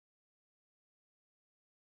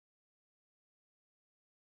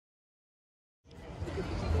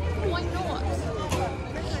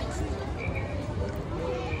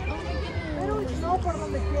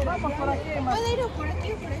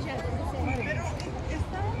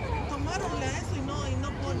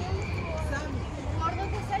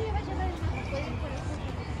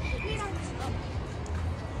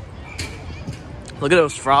Look at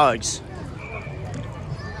those frogs.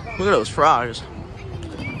 Look at those frogs.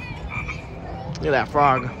 Look at that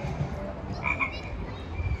frog.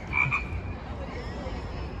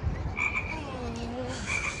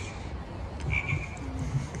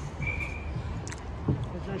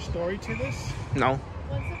 Is there a story to this? No.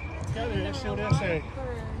 Yeah, there is. What did I say?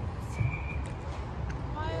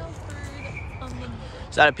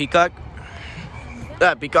 Is that a peacock? Is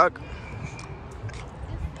that a peacock?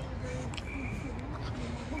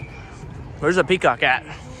 Where's the peacock at?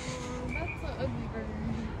 That's an ugly bird.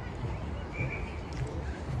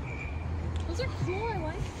 Those are cool. I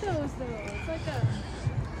like those though. It's like a.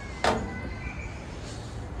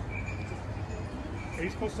 Are you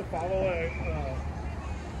supposed to follow a?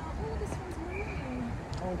 Oh, this one's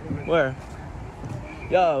moving. Where?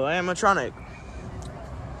 Yo, animatronic.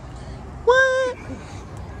 What?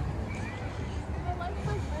 I like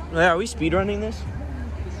my brown. Yeah, are we speedrunning this?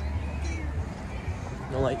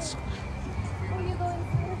 No lights. Oh, you go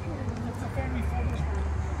inside of here. It's a family photo.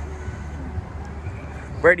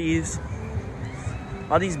 Birdies.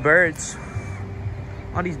 All these birds.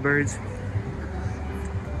 All these birds.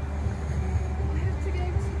 We have to go.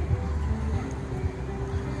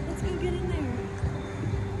 Let's go get in there.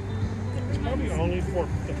 It's probably only for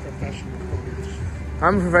the professional photos.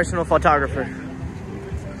 I'm a professional photographer.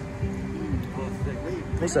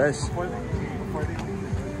 What's this?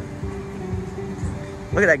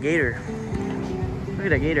 Look at that gator. Look at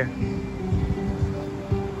that gator.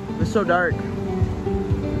 It's so dark.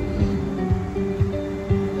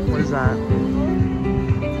 What is that?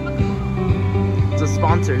 It's the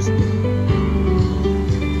sponsors.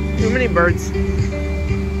 Too many birds.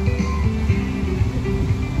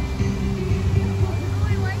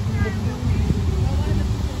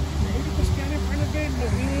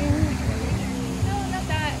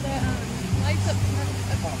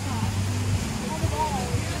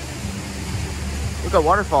 Look at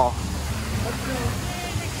waterfall.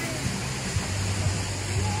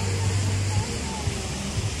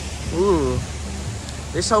 Ooh,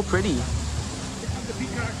 they're so pretty.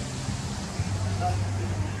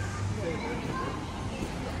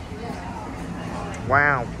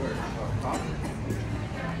 Wow.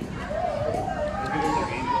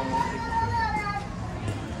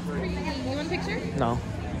 You want a picture? No.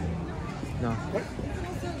 No. What?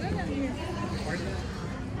 It's so good out here.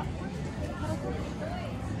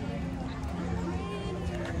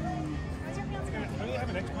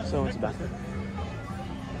 So it's back.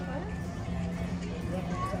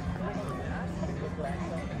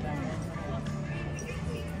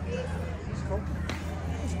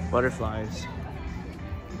 Butterflies.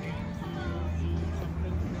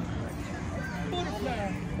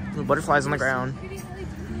 The butterflies on the ground.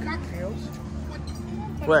 Cocktails.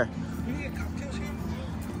 Where? You need cocktails here?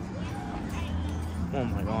 Oh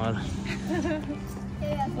my god.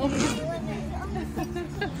 Oh my god.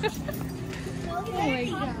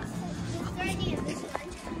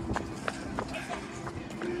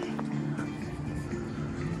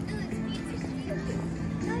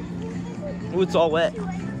 Ooh, it's all wet.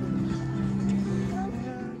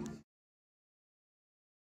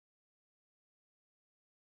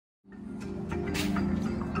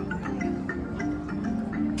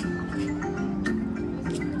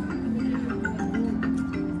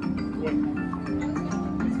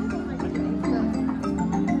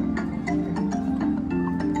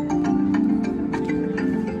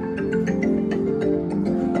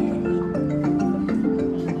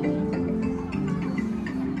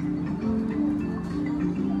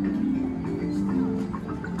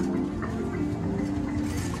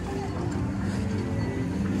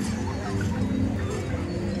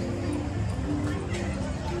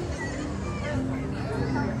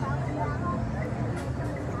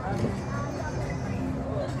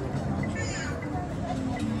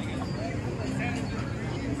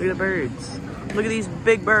 Look at the birds. Look at these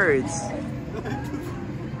big birds. Look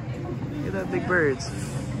at that big birds.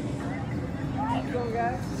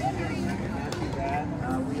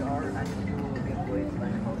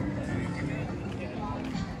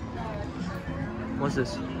 What's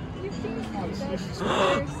this?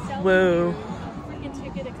 Whoa.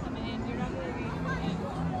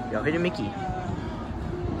 Yo, hit a Mickey.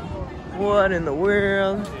 What in the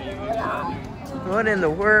world? What in the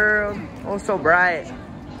world? Oh, so bright.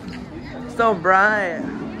 So bright.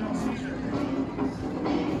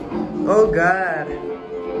 Oh God.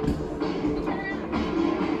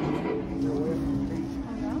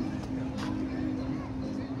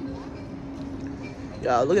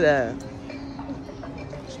 Yeah, look at that.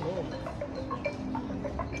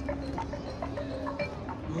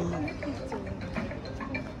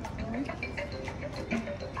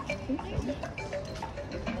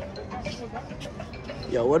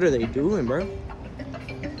 Yo, what are they doing, bro?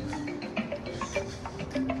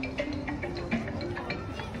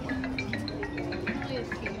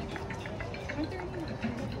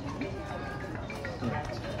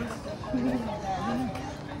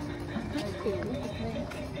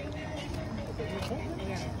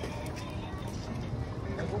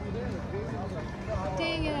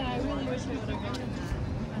 Dang it, I really wish I would have gotten that.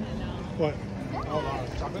 I don't know. What?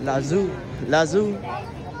 Chocolate? La Zoo. La Zoo.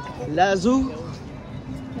 La Zoo.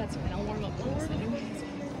 That's fine, I'll warm up the rest anyways.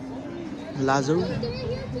 La Zoo.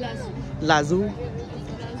 Lazo. La Zoo.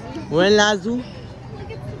 We're in La Zoo.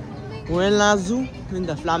 We're in La Zoo. In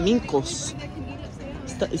the flamingos.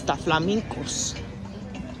 It's the flamingos.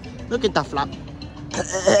 Look at the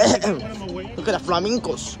Look at the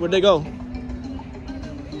flamingos. Where'd they go?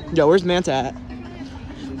 Yo, where's Manta at?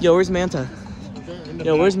 Yo, where's Manta?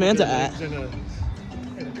 Yo, where's Manta at? In a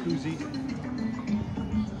koozie.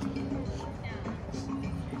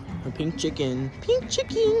 A pink chicken. Pink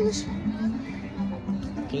chickens.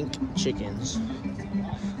 Pink chickens.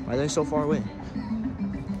 Why are they so far away?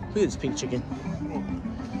 Look at this pink chicken.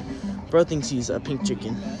 Bro thinks he's a pink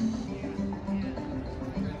chicken.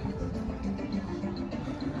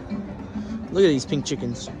 Look at these pink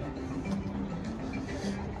chickens.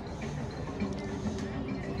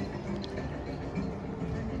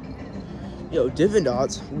 Yo, Dippin'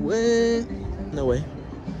 Dots? What? No way.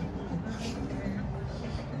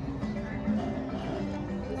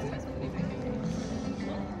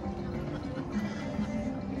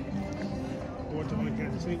 What do I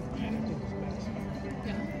get to see?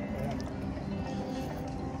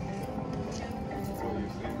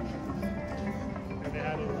 And they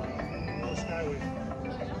had a little skyway.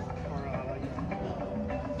 Or like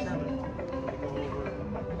chairman. Go over.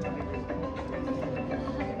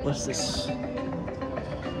 What's this?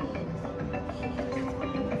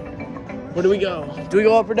 Where do we go? Do we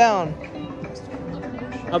go up or down?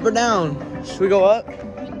 Up or down? Should we go up?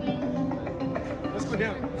 Let's go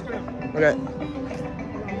down. Let's go down. Okay.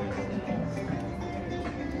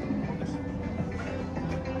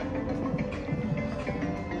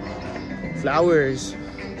 Flowers.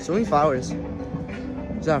 So many flowers.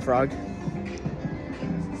 Is that a frog?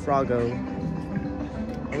 Froggo.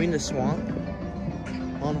 Are we in the swamp? I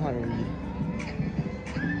don't know how to read.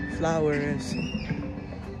 Flowers.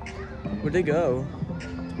 Where'd they go?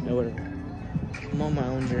 No, whatever. I'm on my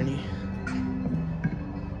own journey.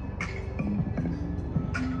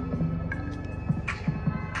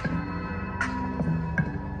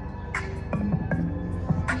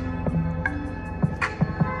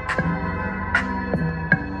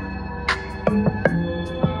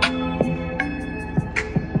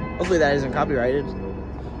 Hopefully that isn't copyrighted.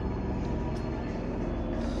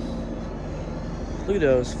 Look at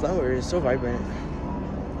those flowers, so vibrant.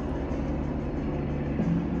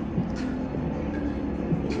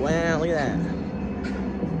 Wow, look at that.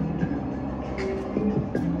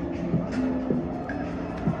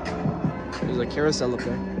 There's a carousel up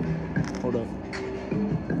there. Hold up.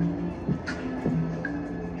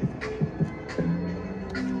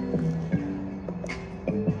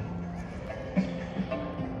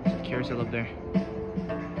 There's a carousel up there.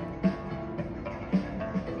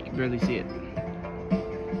 You can barely see it.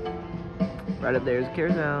 Right up there is a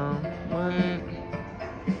carousel. What?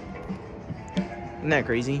 Isn't that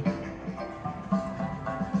crazy?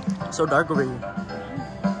 It's so dark over here.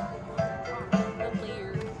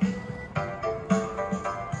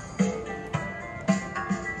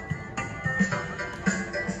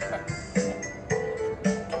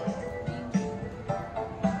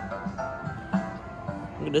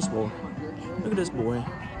 Look at this boy. Look at this boy.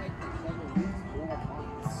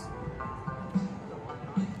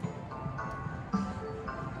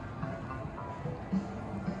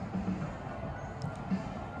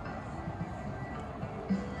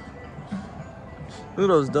 Look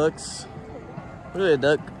at those ducks. Look at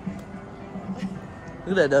that duck.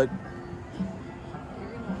 Look at that duck.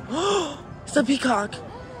 It's a peacock.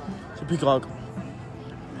 It's a peacock.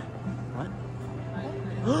 What?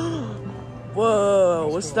 Whoa,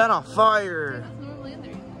 what's that on fire?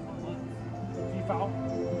 Foul.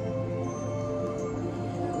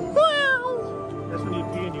 Wow. That's when you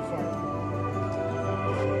pee and you fart.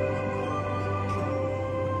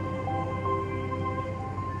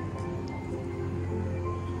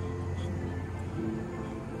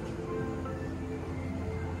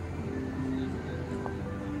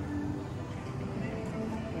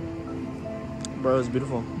 Bro, it's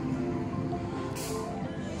beautiful.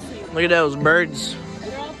 Look at those birds.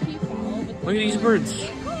 Look at these birds.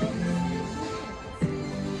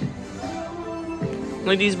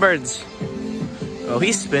 Look at these birds. Oh,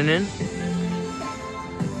 he's spinning.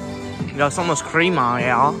 Ja, somos Krisma,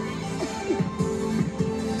 ja.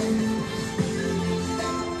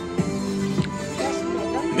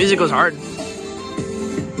 Music goes hard.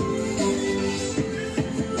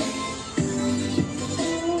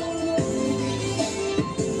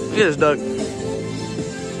 Look at this duck.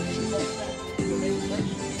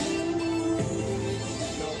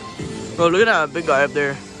 Bro, look at that big guy up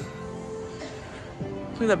there.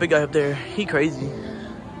 Look at that big guy up there. He crazy.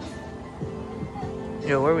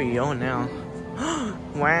 Yo, where are we going now?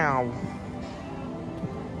 Wow.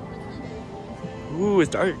 Ooh, it's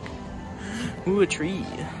dark. Ooh, a tree.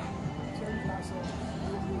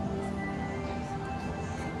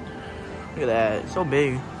 Look at that. It's so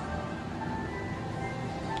big.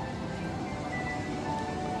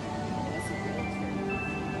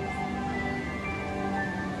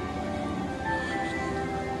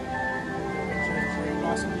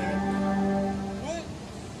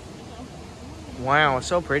 Wow, it's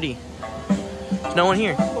so pretty. There's no one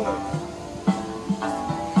here.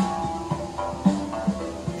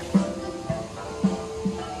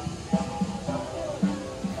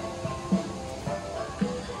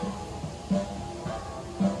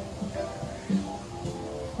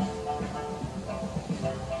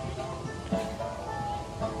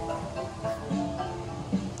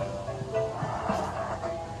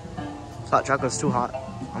 This hot chocolate's too hot.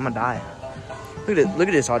 I'm gonna die. Look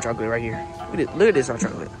at this hot chocolate right here. Look at this hot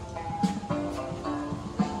chocolate.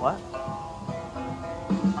 What?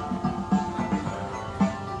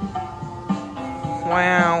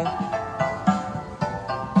 Wow.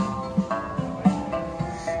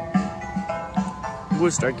 Ooh,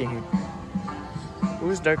 it's dark in here. Ooh,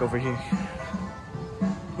 it's dark over here.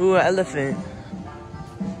 Ooh, an elephant.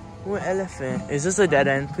 Ooh, an elephant. Is this a dead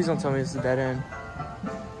end? Please don't tell me it's a dead end.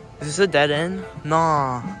 Is this a dead end?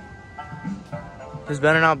 Nah. This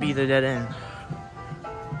better not be the dead end.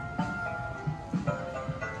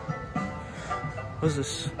 What's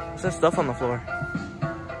this? What's that stuff on the floor?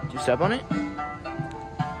 Did you step on it?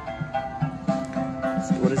 Let's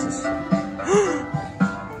see, what is this?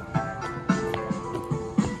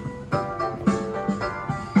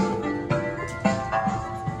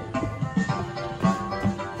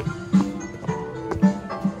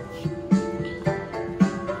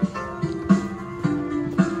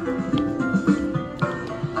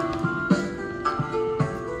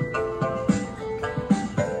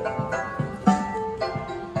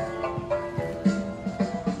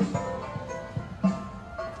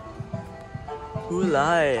 Ooh,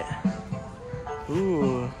 light.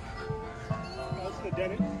 Ooh.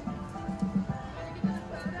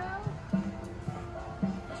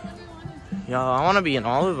 Yeah, I want to be in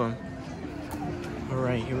all of them.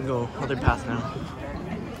 Alright, here we go. Other path now.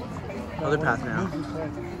 Other path now.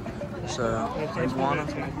 It's iguana.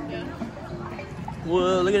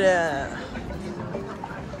 Whoa, look at that.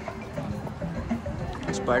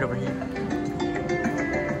 It's bright over here.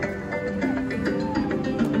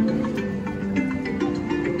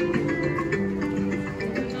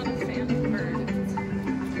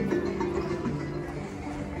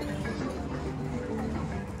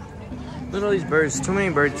 Look at all these birds. Too many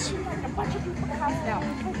birds.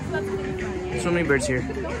 So many birds here.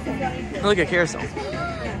 Look at carousel.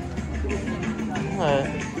 What?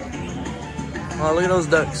 Oh, look at those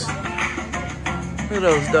ducks. Look at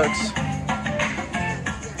those ducks.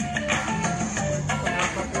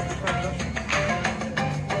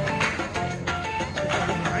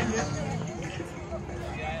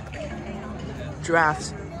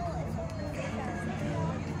 Giraffes.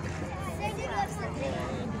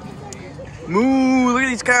 Moo! Look at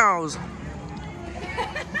these cows.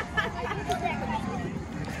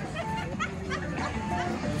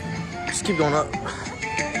 Just keep going up.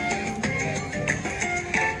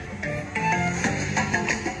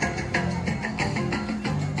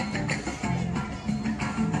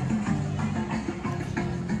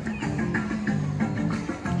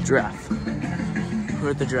 Giraffe. We're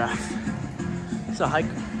at the giraffe. It's a hike.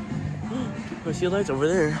 I see lights over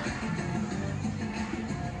there.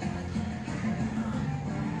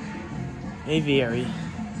 Aviary.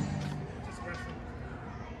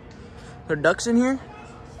 There are ducks in here?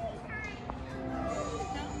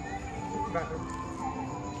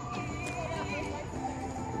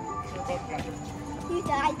 You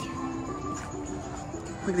died.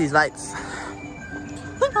 Look at these lights.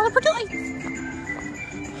 Look at all the pretty lights.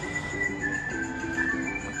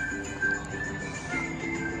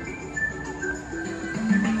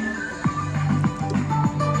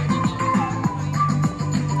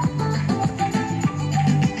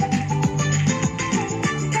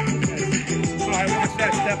 So I watched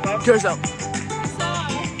that step up. Yourself. Saw.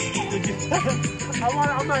 Did you?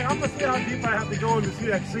 I'm gonna see how deep I have to go in to see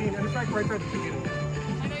that scene, and it's like right there at the beginning.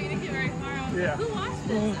 I know you didn't get very far. I was like, who watched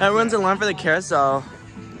this? Everyone's in line for the carousel.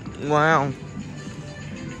 Wow. Look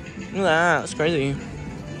at that. That's crazy.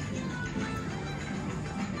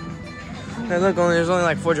 Hey, look, there's only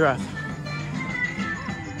like 4 giraffes.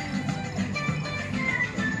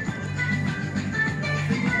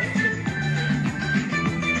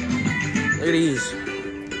 Look at these.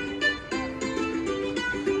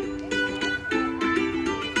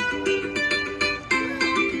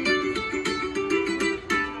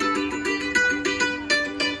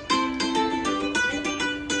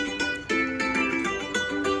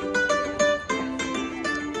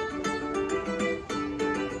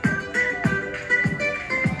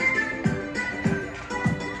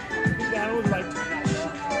 That was like.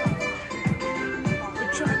 I'm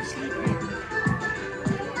trying to sleep here.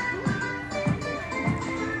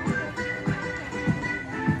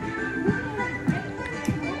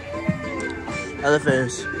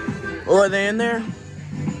 Elephants. Oh, are they in there?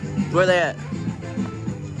 Where are they at?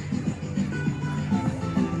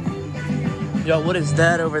 Yo, what is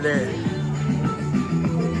that over there?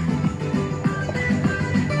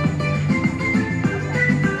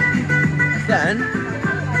 Is that end?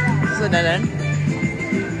 Is this a dead end?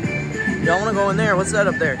 Y'all wanna go in there? What's that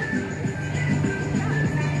up there?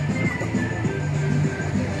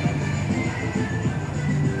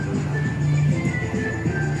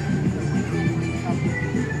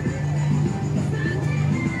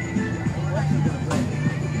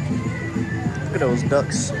 Look at those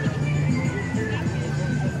ducks.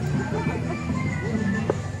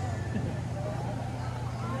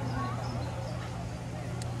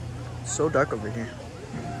 So dark over here.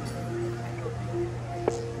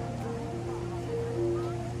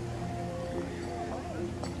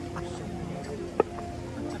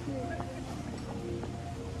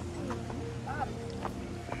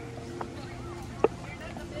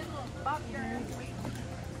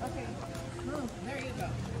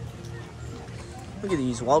 Look at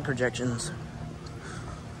these wall projections.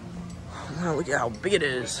 Wow, look at how big it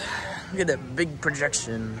is. Look at that big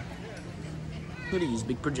projection. Look at these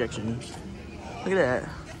big projections. Look at that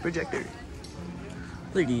projector.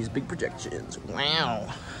 Look at these big projections.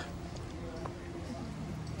 Wow.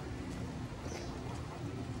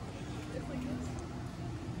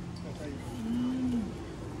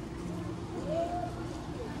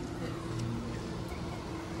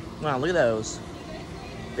 Wow, look at those.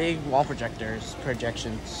 Big wall projectors,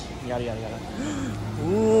 projections. Yada, yada, yada.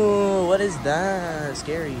 Ooh, what is that?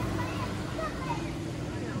 Scary.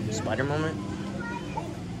 Spider moment.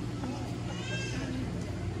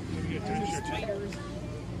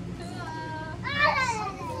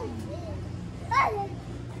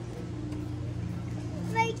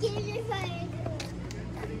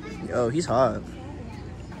 Yo, he's hot.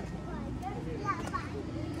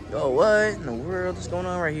 Yo, what in the world is going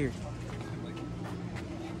on right here?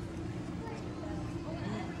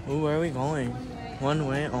 Ooh, where are we going? One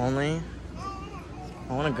way only.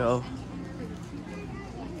 I want to go.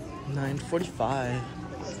 9:45.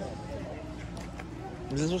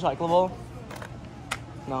 Is this recyclable?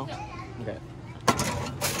 No? Okay.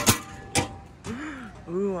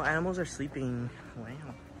 Ooh, animals are sleeping. Wow.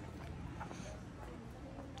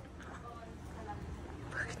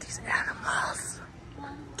 Look at these animals.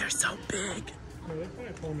 They're so big. No, they probably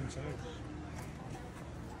have home inside.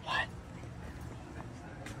 What?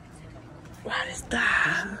 What is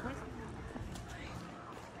that?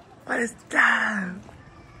 What is that?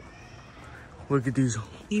 Look at these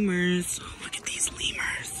lemurs. Look at these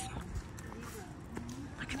lemurs.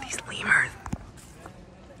 Look at these lemurs.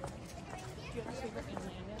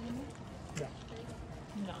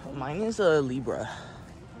 Mine is a Libra.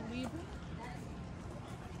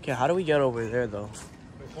 Okay, how do we get over there though?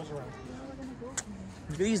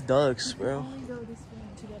 Look at these ducks, bro.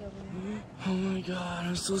 Oh my god,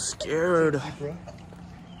 I'm so scared.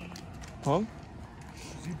 Huh?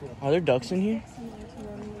 Are there ducks in here?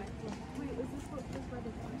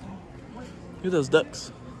 Look at those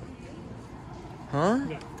ducks. Huh?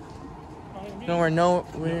 No,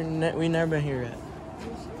 we've never been here yet.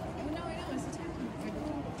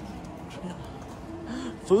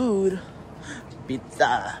 Food.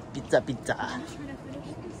 Pizza. Pizza, pizza.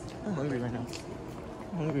 I'm hungry right now.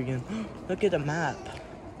 I'm hungry again. Look at the map.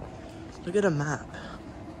 Look at the map.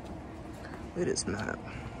 Look at this map.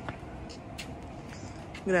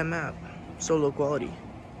 Look at that map. So low quality.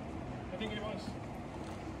 I think it was.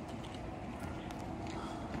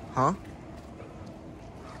 Huh?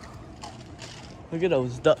 Look at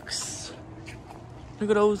those ducks.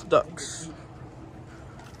 Look at those ducks.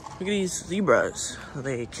 Look at these zebras. Are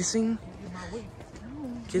they kissing?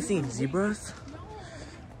 Kissing zebras?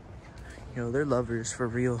 Yo, they're lovers for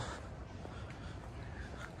real.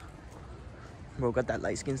 Bro, got that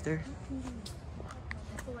light skin stare?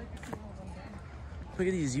 Look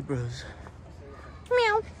at these zebras.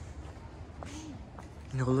 Meow.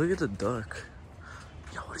 Yo, look at the duck.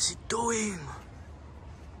 Yo, what is he doing?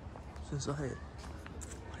 It's inside.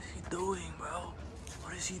 What is he doing, bro?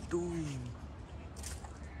 What is he doing?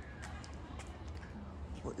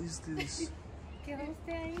 What is this? What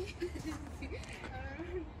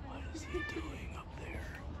is he doing up there?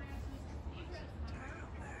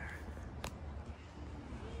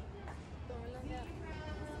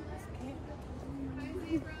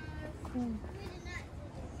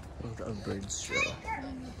 Look at the birds show.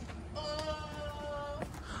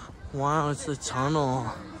 Wow, it's a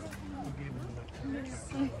tunnel.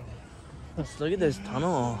 Let's look at this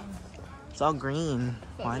tunnel. It's all green.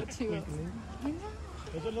 Why?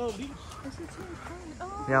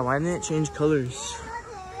 Yeah, why didn't it change colors?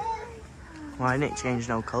 Why didn't it change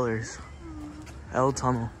no colors? L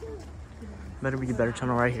tunnel. Better be a better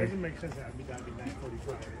tunnel right here. Doesn't make sense that would be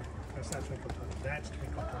 945. That's not Twinkle Tunnel. That's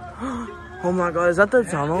Twinkle Tunnel. Oh my god, is that the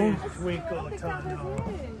tunnel? Twinkle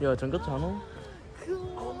Tunnel. Yo, Twinkle Tunnel?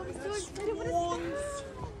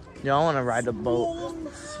 Yo, I want to ride a boat.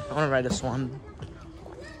 I want to ride a swan.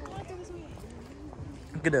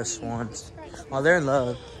 Look at those swans. Oh, they're in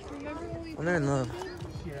love. Oh, they're in love.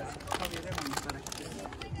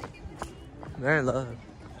 They're in love.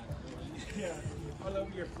 Yeah, all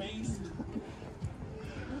over your face.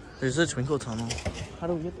 There's a Twinkle Tunnel. How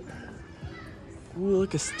do we get there? Ooh,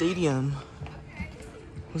 look, a stadium.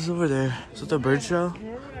 What's over there? Is it the bird show? I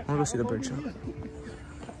want to go see the bird show.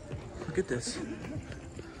 Look at this.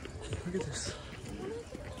 Look at this.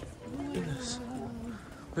 Look at this.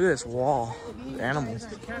 Look at this wall. The animals.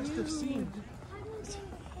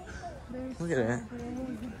 Look at that.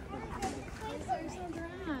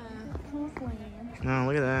 No,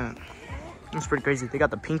 look at that. That's pretty crazy. They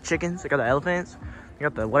got the pink chickens. They got the elephants. They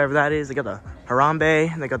got the whatever that is. They got the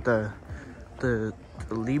Harambe. They got the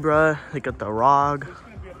Libra. They got the Rog.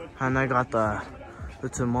 And they got the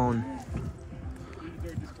Timon.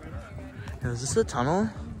 Yo, is this a tunnel?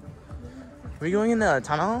 Are we going in the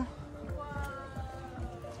tunnel?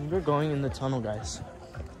 We're going in the tunnel, guys.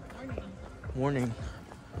 Warning.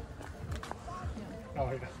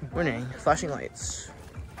 Warning. Flashing lights.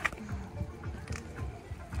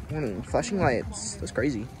 Warning. Flashing lights. That's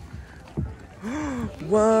crazy.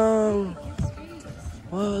 Whoa.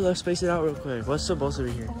 Whoa, let's space it out real quick. What's supposed to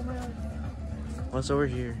be here? What's over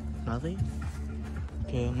here? Nothing?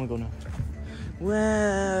 Okay, I'm gonna go now.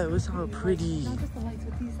 Wow, it's so pretty. Not just the lights,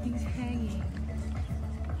 but these hanging.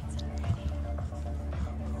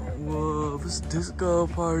 Whoa, this disco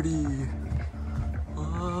party.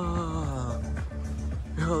 Oh.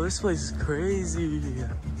 Yo, this place is crazy.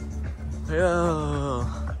 Yo.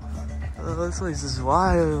 Oh, this place is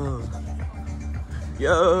wild.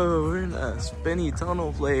 Yo, we're in a spinny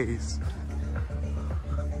tunnel place.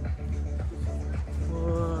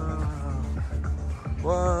 Whoa.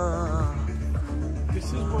 Whoa. This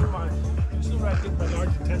is what I think my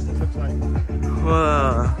large intestine looks like.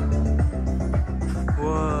 Whoa.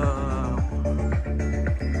 Whoa.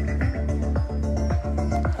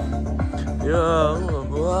 Yo,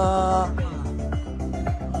 whoa.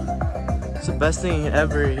 It's the best thing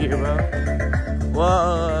ever here, bro.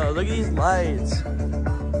 Whoa, look at these lights.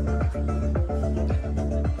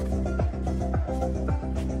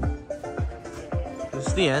 Is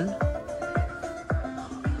this the end?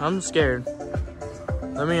 I'm scared.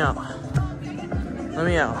 Let me out. Let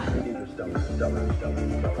me out.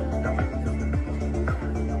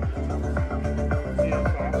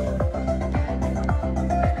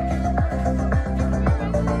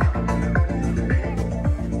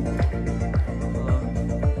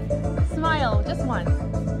 Smile, just once.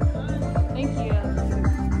 Thank you.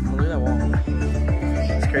 Oh, look at that wall.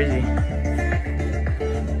 It's crazy.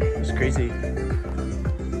 It's crazy.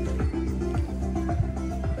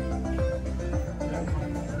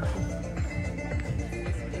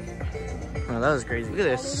 Oh, that was crazy. Look at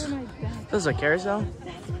this. This is a carousel?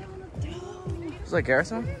 This is a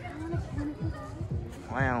carousel?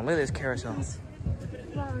 Wow, look at this carousel. It's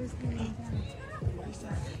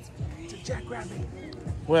a jackrabbit.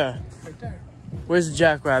 Where? Right there. Where's the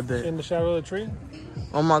jackrabbit? In the shadow of the tree?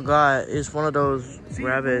 Oh my god, it's one of those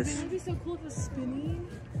rabbits. It'd be so cool if it was spinning.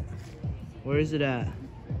 Where is it at?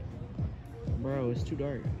 Bro, it's too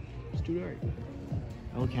dark. It's too dark.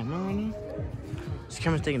 Oh, camera right now? This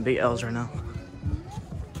camera's taking big L's right now.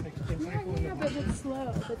 Yeah, but slow,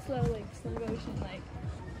 like slow motion, like.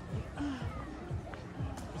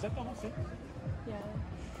 Is that the whole thing? Yeah.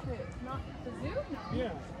 Wait, not the zoo? No.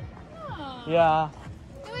 Yeah. Oh. Yeah.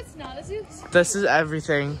 No, it's not the zoo. This is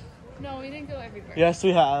everything. No, we didn't go everywhere. Yes,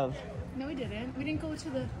 we have. No, we didn't. We didn't go to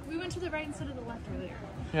the. We went to the right instead of the left earlier.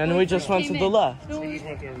 And we just went to the left. No, We we just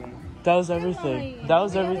went there now. That was everything. That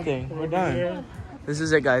was everything. We're done. This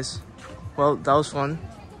is it, guys. Well, that was fun.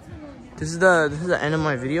 This is the end of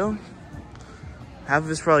my video. Half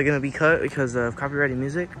of it's probably gonna be cut because of copyrighted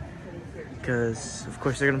music. Because of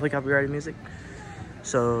course they're gonna play copyrighted music.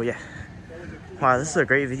 So yeah. Wow, this is a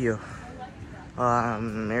great video.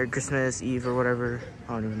 Merry Christmas Eve or whatever.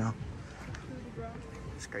 I don't even know.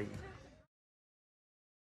 It's great.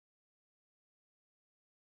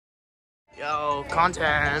 Yo,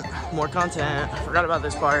 content. More content. I forgot about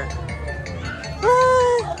this part.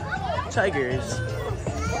 Ah, tigers.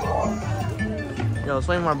 Yo, it's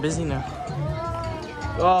way more busy now.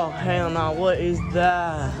 Oh, hell no. What is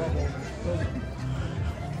that?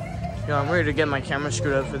 Yo, I'm ready to get my camera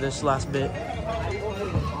screwed up for this last bit.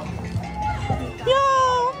 Yo,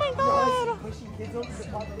 oh my god.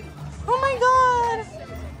 Oh my god.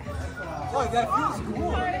 Oh, that feels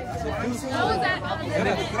cool. How was that?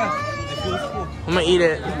 I'm gonna eat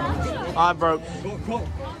it. Oh, I broke.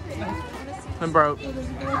 I broke.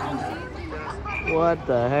 What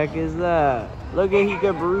the heck is that? Look at, he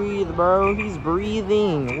can breathe, bro. He's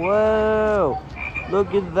breathing. Whoa.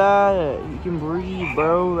 Look at that. He can breathe,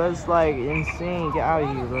 bro. That's like insane. Get out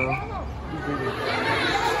of here, bro. He's breathing.